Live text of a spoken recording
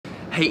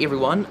Hey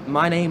everyone,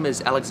 my name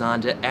is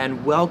Alexander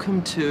and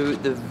welcome to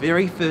the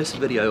very first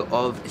video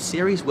of a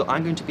series where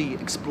I'm going to be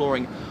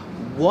exploring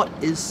what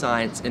is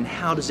science and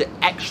how does it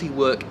actually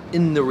work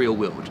in the real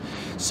world.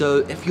 So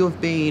if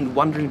you've been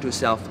wondering to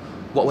yourself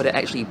what would it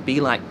actually be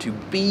like to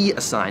be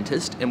a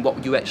scientist and what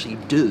would you actually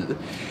do,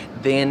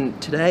 then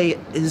today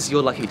is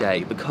your lucky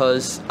day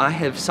because I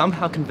have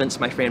somehow convinced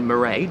my friend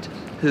Mairead,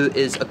 who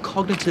is a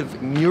cognitive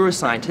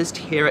neuroscientist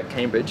here at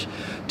Cambridge,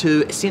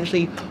 to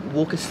essentially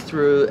walk us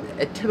through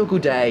a typical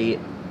day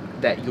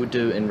that you'll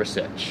do in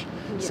research.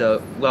 Yes.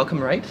 So welcome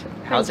Mairead,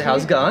 how's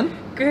it going?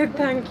 Good,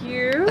 thank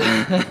you.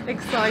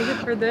 Excited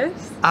for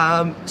this.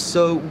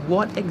 So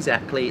what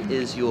exactly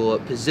is your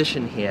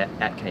position here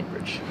at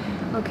Cambridge?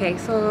 Okay,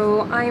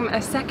 so I'm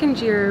a second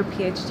year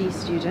PhD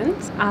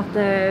student at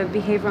the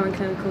Behavioural and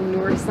Clinical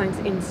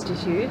Neuroscience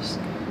Institute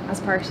as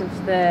part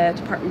of the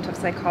Department of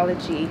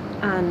Psychology,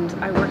 and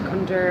I work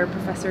under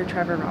Professor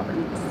Trevor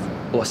Robbins.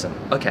 Awesome,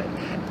 okay.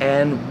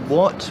 And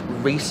what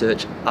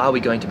research are we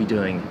going to be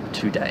doing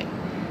today?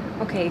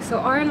 Okay, so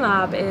our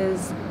lab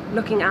is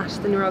looking at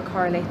the neural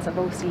correlates of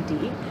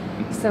OCD.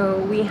 So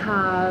we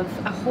have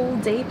a whole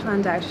day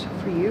planned out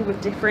for you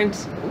with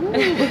different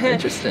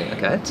interesting,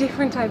 okay.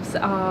 different types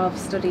of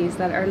studies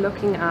that are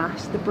looking at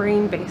the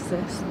brain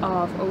basis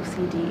of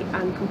OCD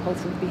and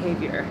compulsive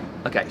behaviour.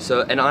 Okay,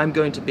 so and I'm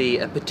going to be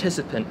a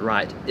participant,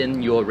 right,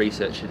 in your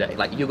research today.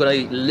 Like you're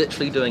going to be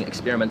literally doing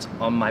experiments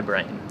on my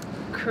brain.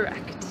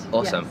 Correct.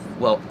 Awesome. Yes.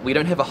 Well, we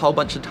don't have a whole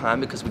bunch of time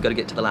because we've got to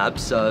get to the lab.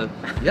 So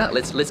yeah,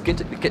 let's get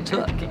to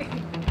it. Okay.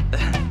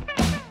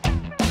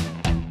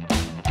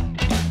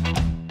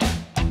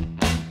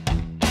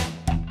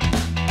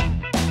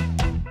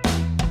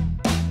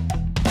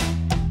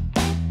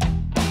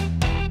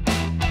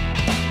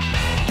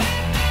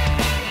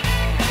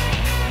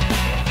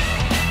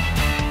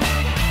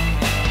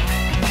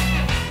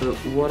 So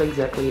what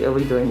exactly are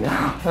we doing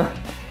now?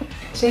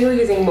 Today we're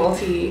using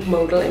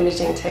multimodal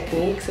imaging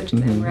techniques such as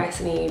MRS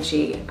and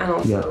EEG and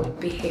also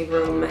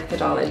behavioural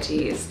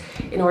methodologies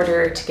in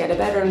order to get a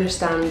better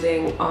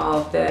understanding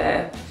of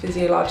the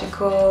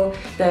physiological,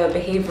 the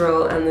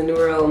behavioural and the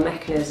neural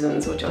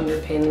mechanisms which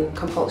underpin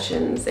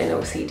compulsions in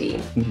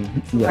OCD.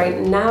 Right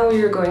now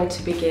you're going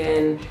to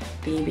begin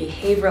the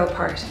behavioural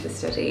part of the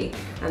study,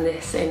 and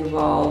this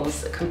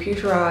involves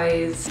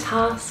computerised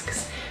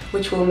tasks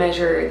which will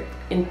measure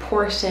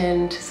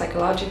important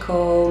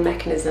psychological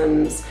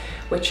mechanisms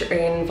which are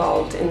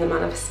involved in the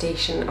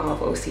manifestation of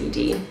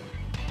OCD.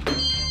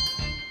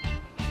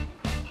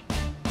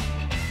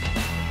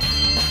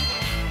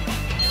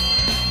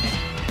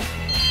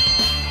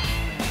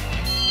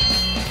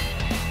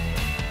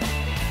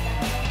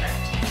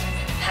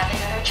 Have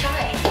another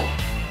try.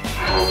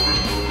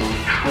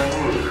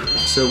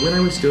 So when I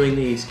was doing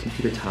these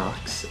computer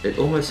tasks, it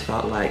almost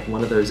felt like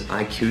one of those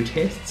IQ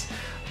tests.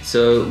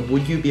 So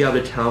would you be able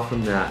to tell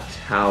from that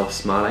how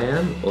smart I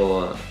am,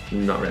 or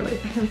not really?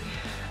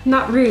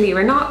 Not really.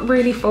 We're not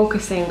really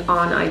focusing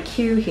on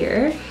IQ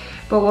here,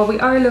 but what we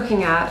are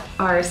looking at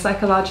are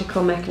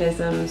psychological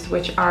mechanisms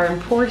which are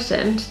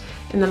important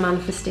in the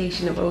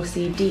manifestation of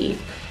OCD.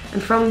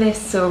 And from this,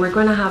 so we're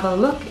going to have a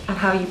look at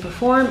how you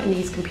perform in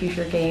these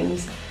computer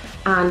games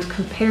and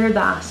compare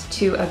that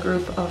to a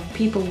group of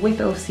people with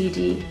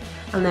OCD,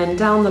 and then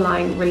down the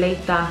line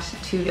relate that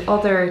to the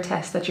other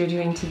tests that you're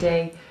doing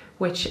today,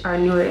 which are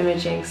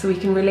neuroimaging, so we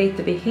can relate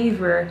the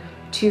behaviour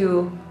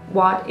to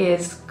what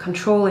is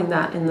controlling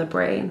that in the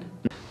brain.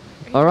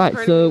 All right,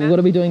 so what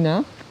are we doing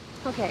now?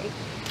 Okay,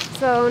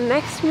 so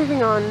next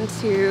moving on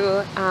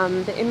to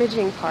the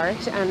imaging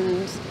part,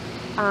 and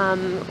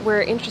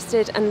we're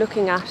interested in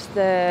looking at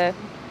the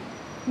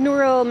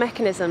neural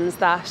mechanisms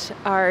that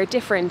are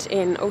different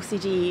in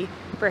OCD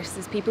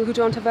versus people who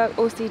don't have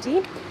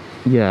OCD.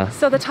 Yeah.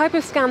 So the type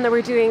of scan that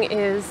we're doing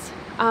is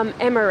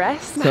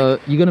MRS. So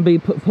you're going to be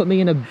put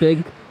me in a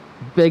big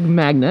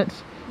magnet,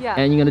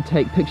 and you're going to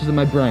take pictures of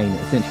my brain,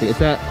 essentially. Is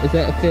that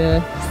a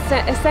fair?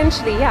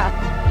 Essentially,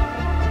 yeah.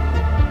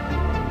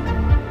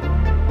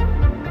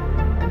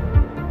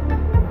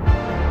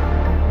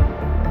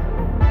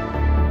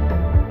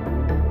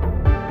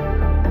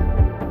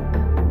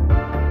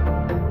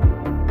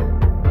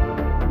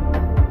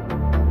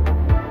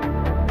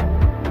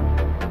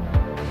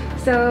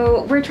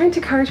 So we're trying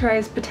to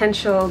characterize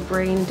potential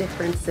brain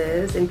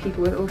differences in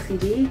people with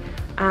OCD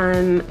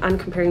and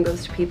comparing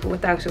those to people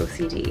without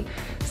OCD.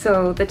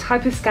 So the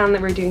type of scan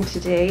that we're doing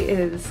today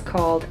is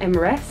called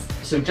MRS.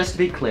 So just to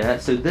be clear,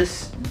 so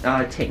this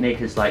technique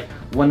is like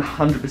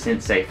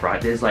 100% safe, right?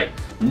 There's like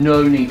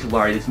no need to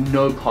worry, there's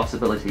no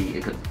possibility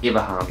it could ever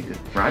harm you,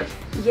 right?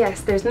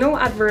 Yes, there's no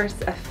adverse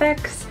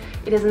effects.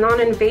 It is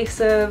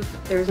non-invasive,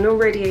 there's no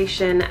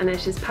radiation, and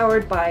it is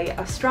powered by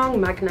a strong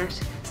magnet.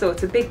 So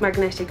it's a big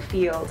magnetic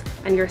field,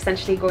 and you're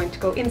essentially going to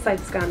go inside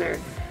the scanner,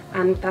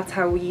 and that's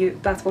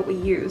what we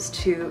use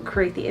to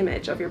create the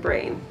image of your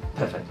brain.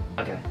 Perfect.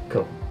 Okay,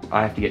 cool.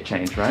 I have to get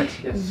changed, right?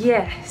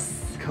 Yes.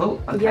 Cool.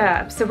 Okay.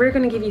 Yeah. So we're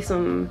going to give you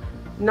some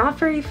not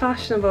very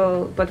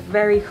fashionable, but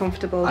very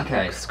comfortable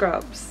Okay.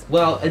 scrubs.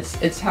 Well,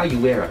 it's how you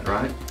wear it,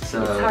 right?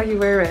 So It's how you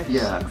wear it.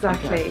 yeah,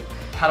 Exactly. okay.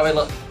 How do I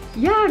look?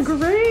 Yeah,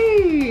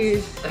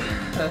 great.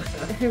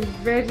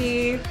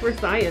 Ready for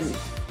science.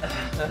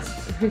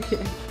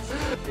 Okay.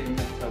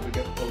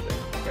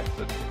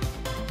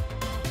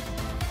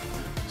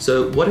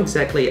 So what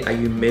exactly are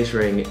you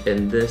measuring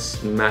in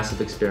this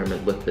massive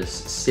experiment with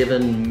this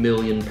 £7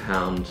 million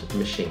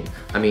machine?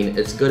 I mean,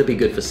 it's got to be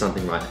good for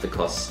something, right, if it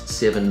costs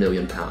 £7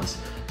 million.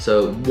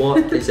 So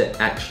what is it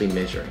actually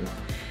measuring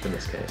in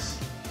this case?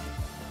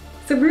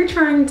 So we're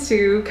trying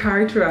to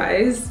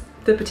characterize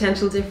the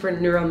potential different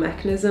neural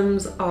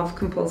mechanisms of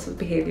compulsive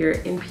behavior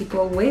in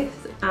people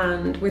with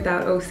and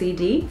without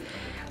OCD.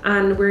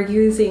 And we're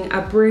using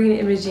a brain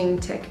imaging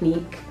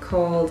technique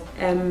called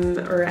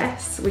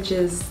MRS, which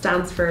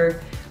stands for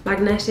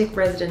magnetic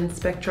resonance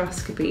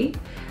spectroscopy.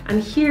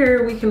 And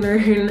here we can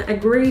learn a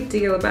great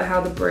deal about how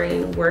the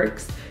brain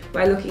works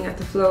by looking at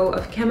the flow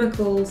of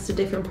chemicals to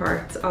different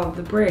parts of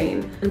the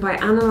brain. And by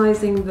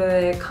analysing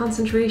the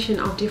concentration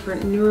of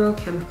different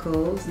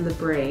neurochemicals in the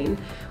brain,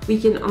 we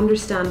can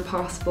understand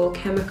possible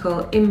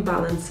chemical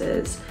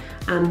imbalances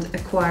and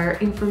acquire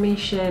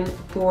information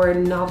for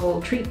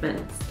novel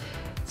treatments.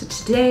 So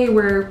today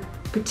we're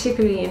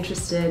particularly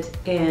interested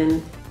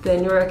in the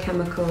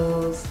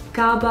neurochemicals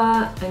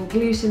GABA and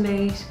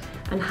glutamate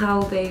and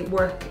how they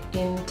work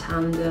in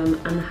tandem,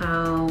 and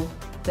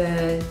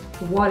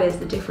what is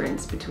the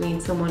difference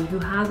between someone who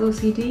has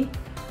OCD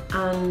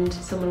and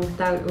someone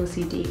without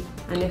OCD,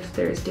 and if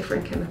there's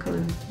different chemical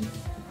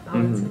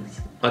imbalances.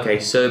 Okay,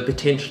 so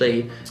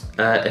potentially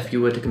if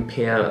you were to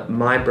compare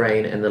my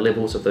brain and the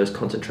levels of those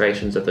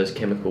concentrations of those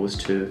chemicals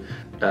to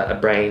a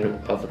brain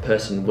of a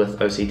person with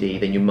OCD,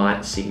 then you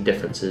might see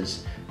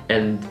differences,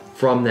 and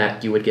from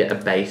that you would get a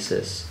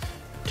basis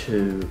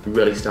to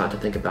really start to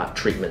think about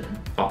treatment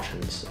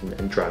options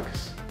and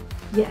drugs.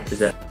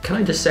 Yes. Can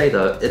I just say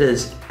though, it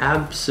is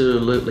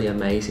absolutely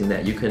amazing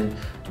that you can,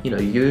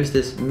 use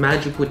this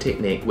magical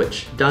technique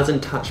which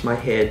doesn't touch my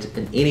head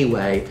in any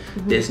way.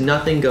 There's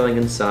nothing going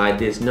inside,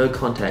 there's no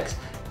contacts,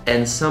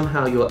 and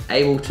somehow you're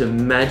able to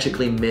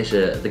magically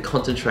measure the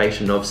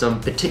concentration of some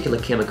particular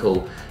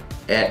chemical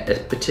at a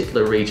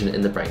particular region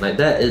in the brain. Like,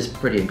 that is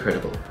pretty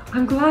incredible.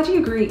 I'm glad you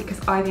agree, because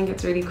I think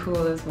it's really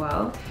cool as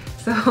well.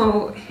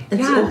 So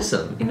it's yeah,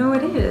 awesome. You know,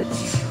 it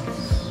is.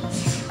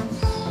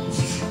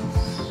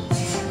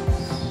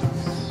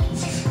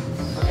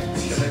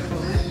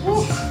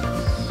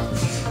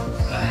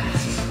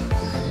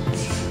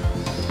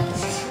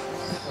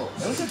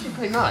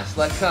 Pretty nice.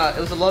 Like it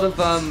was a lot of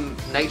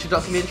nature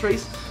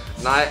documentaries,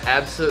 and I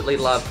absolutely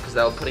loved because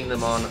they were putting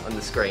them on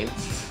the screen.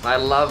 I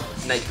love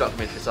nature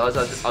documentaries, so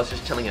I was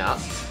just chilling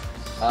out,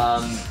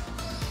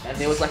 and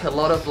there was like a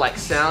lot of like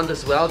sound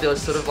as well. There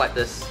was sort of like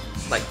this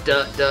like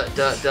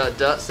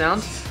dirt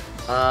sound,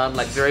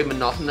 like very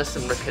monotonous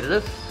and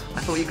repetitive.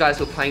 I thought you guys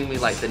were playing me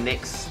like the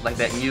next, like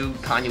that new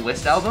Kanye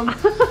West album.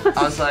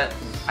 I was like,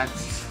 it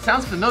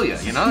sounds familiar,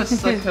 you know?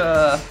 It's like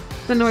the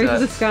noise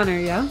of the scanner,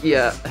 yeah?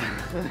 Yeah.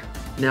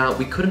 Now,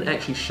 we couldn't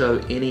actually show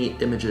any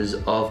images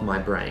of my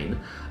brain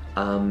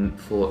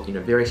for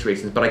various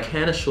reasons, but I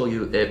can assure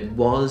you it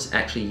was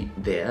actually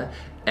there,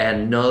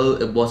 and no,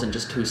 it wasn't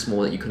just too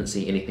small that you couldn't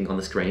see anything on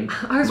the screen.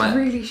 I was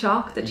really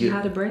shocked that you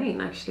had a brain,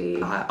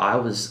 actually. I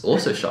was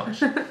also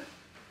shocked.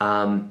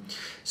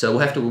 So we'll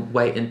have to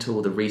wait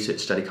until the research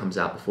study comes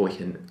out before we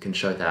can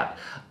show that.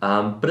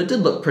 But it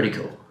did look pretty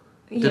cool.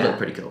 It did look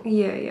pretty cool.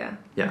 Yeah.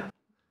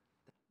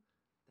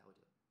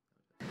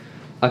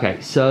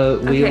 Okay, so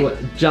we were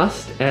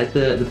just at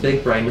the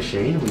big brain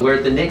machine. We're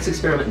at the next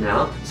experiment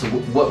now. So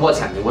what's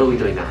happening? What are we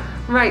doing now?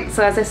 Right,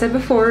 so as I said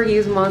before, we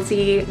use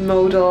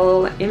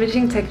multimodal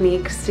imaging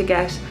techniques to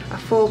get a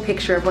full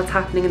picture of what's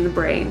happening in the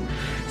brain.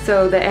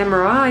 So the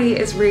MRI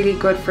is really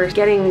good for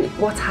getting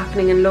what's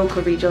happening in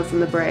local regions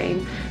in the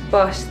brain,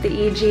 but the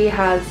EEG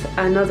has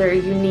another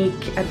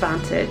unique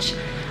advantage.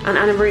 And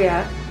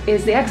Mairead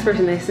is the expert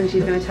in this, and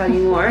she's going to tell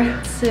you more.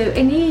 So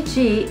an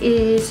EEG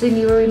is a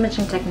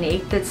neuroimaging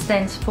technique that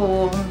stands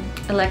for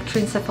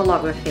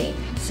electroencephalography.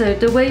 So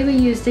the way we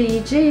use the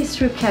EEG is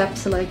through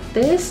caps like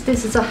this.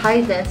 This is a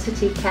high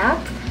density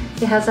cap.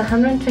 It has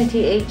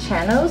 128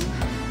 channels,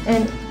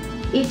 and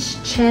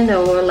each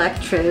channel or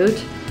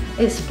electrode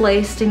is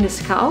placed in the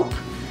scalp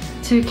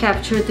to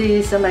capture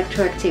this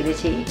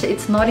electroactivity.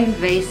 It's not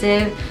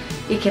invasive,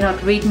 it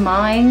cannot read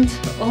mind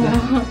or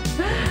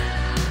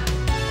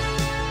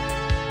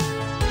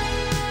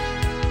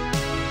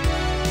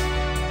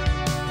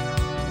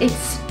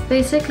It's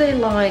basically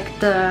like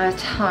the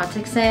heart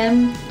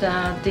exam,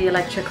 the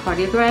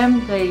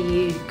electrocardiogram, where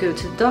you go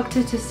to the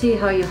doctor to see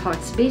how your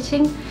heart's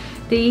beating.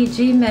 The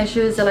EEG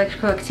measures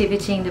electrical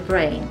activity in the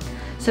brain.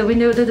 So we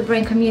know that the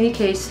brain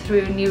communicates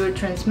through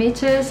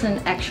neurotransmitters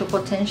and axial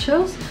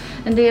potentials,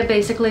 and they are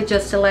basically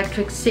just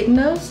electric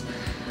signals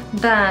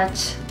that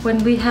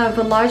when we have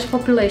a large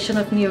population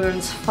of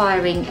neurons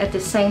firing at the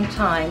same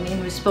time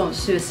in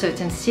response to a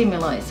certain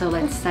stimuli, so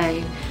let's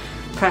say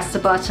press the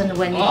button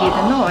when you hear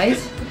the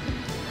noise,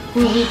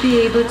 we will be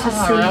able to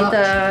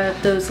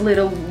see those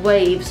little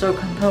waves or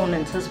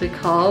components, as we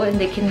call, and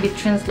they can be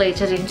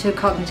translated into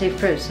cognitive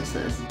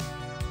processes.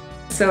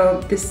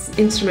 So this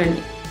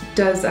instrument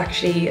does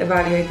actually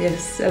evaluate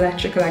this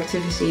electrical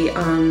activity,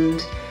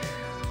 and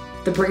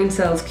the brain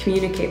cells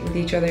communicate with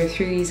each other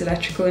through these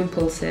electrical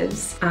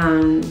impulses,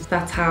 and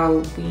that's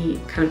how we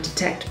kind of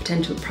detect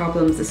potential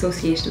problems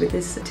associated with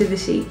this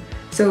activity.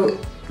 So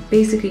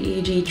basically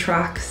EEG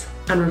tracks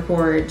and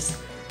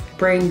records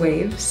brain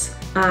waves,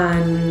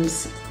 and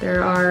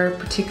there are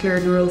particular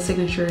neural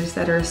signatures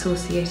that are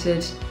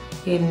associated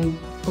in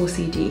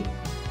OCD.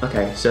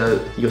 Okay,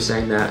 so you're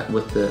saying that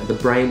with the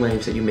brain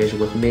waves that you measure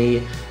with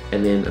me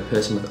and then a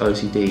person with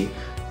OCD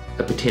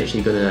are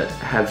potentially going to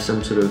have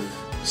some sort of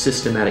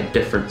systematic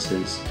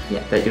differences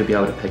that you'll be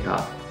able to pick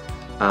up.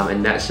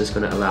 And that's just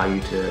going to allow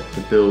you to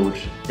build,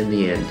 in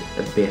the end,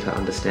 a better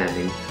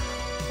understanding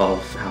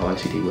of how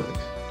OCD works.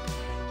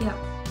 Yeah.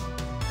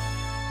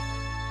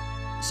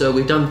 So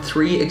we've done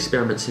 3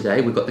 experiments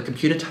today. We've got the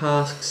computer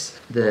tasks,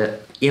 the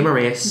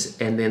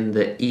MRS, and then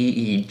the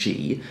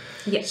EEG.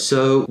 Yes.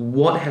 So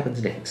what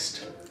happens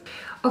next?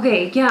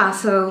 Okay, yeah,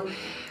 so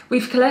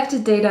we've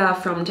collected data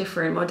from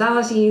different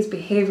modalities,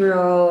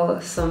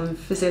 behavioural, some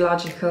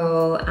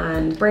physiological,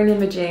 and brain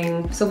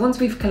imaging. So once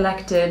we've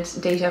collected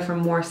data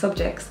from more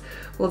subjects,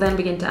 we'll then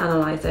begin to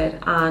analyse it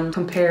and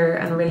compare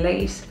and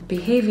relate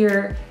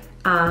behaviour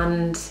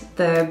and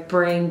the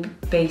brain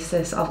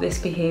basis of this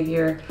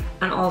behaviour,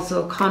 and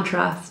also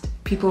contrast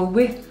people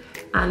with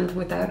and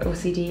without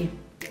OCD.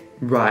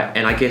 Right,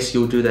 and I guess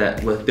you'll do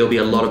that with, there'll be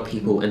a lot of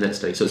people in that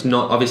study, so it's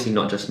not obviously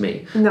not just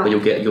me, no. But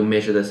you'll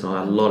measure this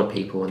on a lot of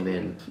people, and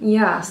then...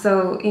 Yeah,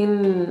 so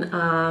in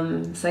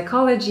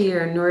psychology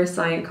or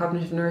neuroscience,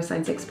 cognitive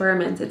neuroscience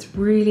experiments, it's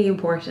really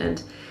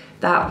important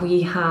that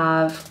we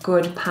have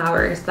good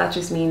powers. That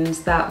just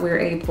means that we're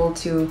able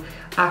to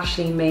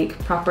actually make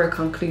proper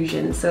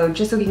conclusions. So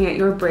just looking at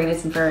your brain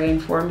isn't very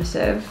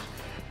informative.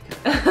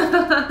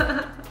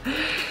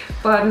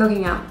 But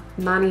looking at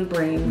many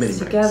brains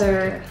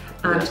together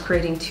and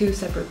creating 2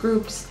 separate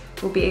groups,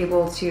 we'll be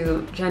able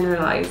to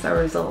generalize our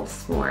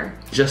results more.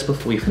 Just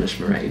before we finish,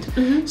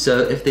 Mairead, so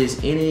if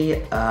there's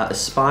any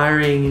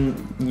aspiring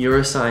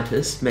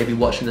neuroscientists maybe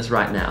watching this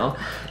right now,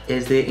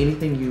 is there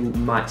anything you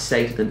might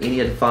say to them, any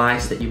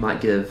advice that you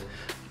might give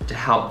to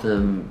help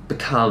them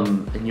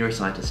become a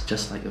neuroscientist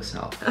just like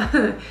yourself?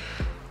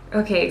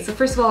 Okay, so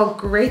first of all,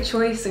 great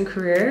choice in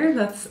career.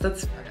 That's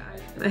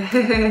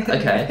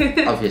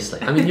Okay, obviously.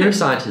 I mean,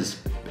 neuroscience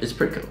is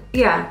pretty cool.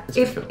 Yeah,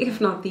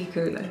 if not the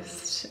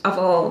coolest of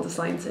all the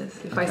sciences,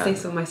 if I say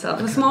so myself.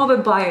 I'm a small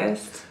bit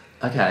biased.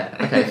 Okay,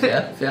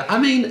 fair. I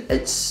mean,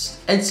 it's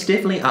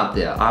definitely up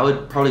there. I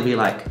would probably be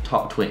like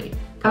top 20.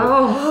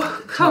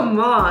 Oh, come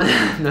on.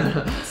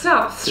 No.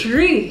 Top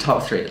 3.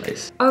 Top 3 at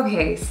least.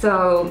 Okay,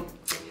 so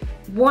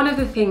one of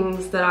the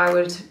things that I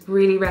would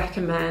really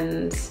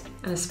recommend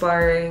an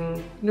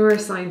aspiring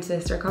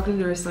neuroscientist or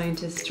cognitive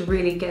neuroscientist to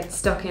really get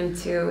stuck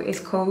into is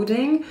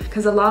coding,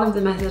 because a lot of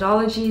the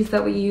methodologies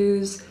that we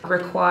use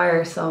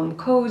require some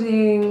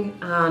coding,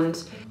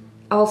 and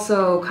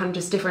also kind of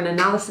just different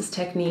analysis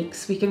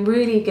techniques. We can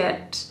really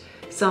get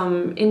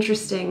some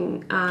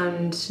interesting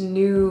and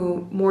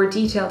new, more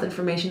detailed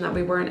information that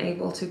we weren't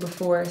able to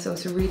before, so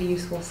it's a really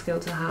useful skill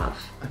to have.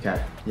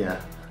 Okay,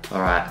 yeah, all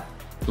right,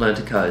 learn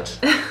to code.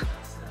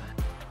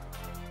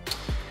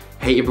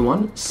 Hey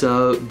everyone,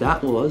 so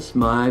that was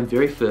my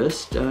very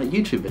first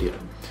YouTube video.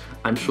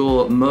 I'm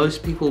sure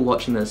most people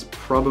watching this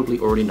probably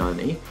already know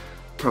me,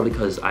 probably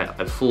because I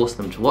forced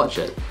them to watch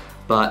it.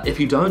 But if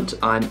you don't,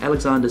 I'm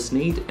Alexander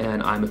Sneed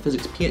and I'm a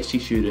physics PhD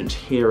student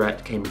here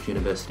at Cambridge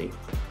University.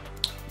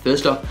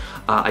 First off,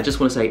 I just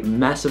want to say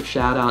massive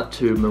shout out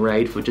to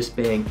Mairead for just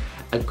being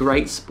a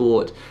great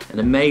sport, an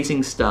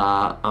amazing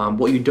star.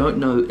 What you don't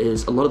know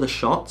is a lot of the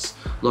shots,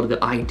 a lot of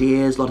the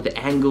ideas, a lot of the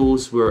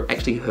angles were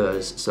actually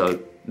hers, so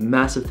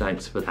massive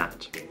thanks for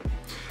that.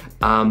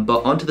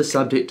 But onto the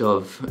subject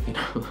of,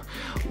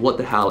 what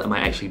the hell am I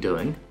actually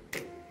doing?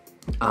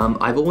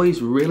 I've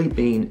always really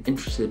been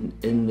interested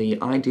in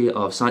the idea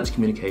of science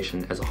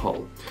communication as a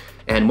whole.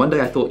 And one day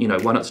I thought,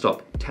 why not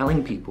stop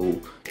telling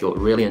people you're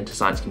really into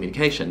science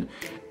communication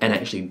and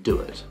actually do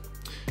it?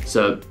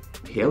 So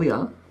here we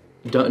are.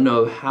 Don't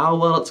know how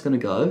well it's going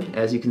to go.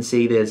 As you can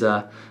see, there's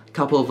a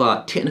couple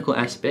of technical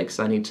aspects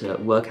I need to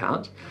work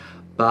out.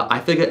 But I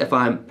figure if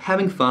I'm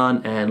having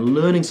fun and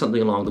learning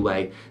something along the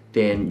way,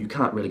 then you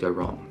can't really go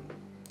wrong.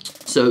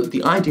 So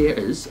the idea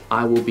is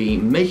I will be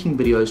making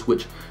videos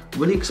which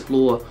really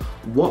explore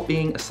what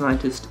being a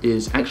scientist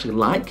is actually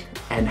like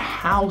and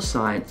how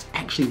science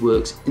actually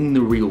works in the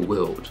real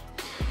world.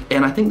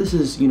 And I think this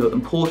is,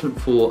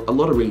 important for a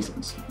lot of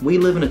reasons. We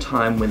live in a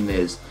time when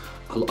there's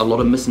a lot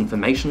of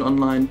misinformation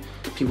online.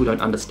 People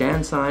don't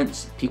understand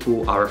science.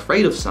 People are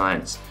afraid of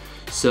science.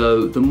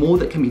 So the more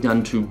that can be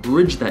done to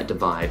bridge that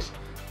divide,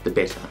 the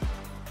better.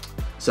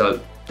 So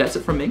that's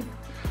it from me.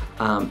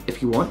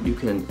 If you want, you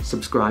can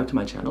subscribe to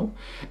my channel.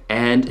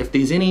 And if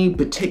there's any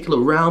particular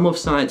realm of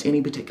science,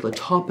 any particular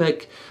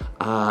topic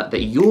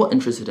that you're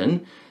interested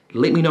in,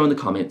 let me know in the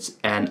comments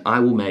and I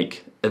will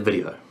make a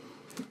video.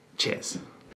 Cheers.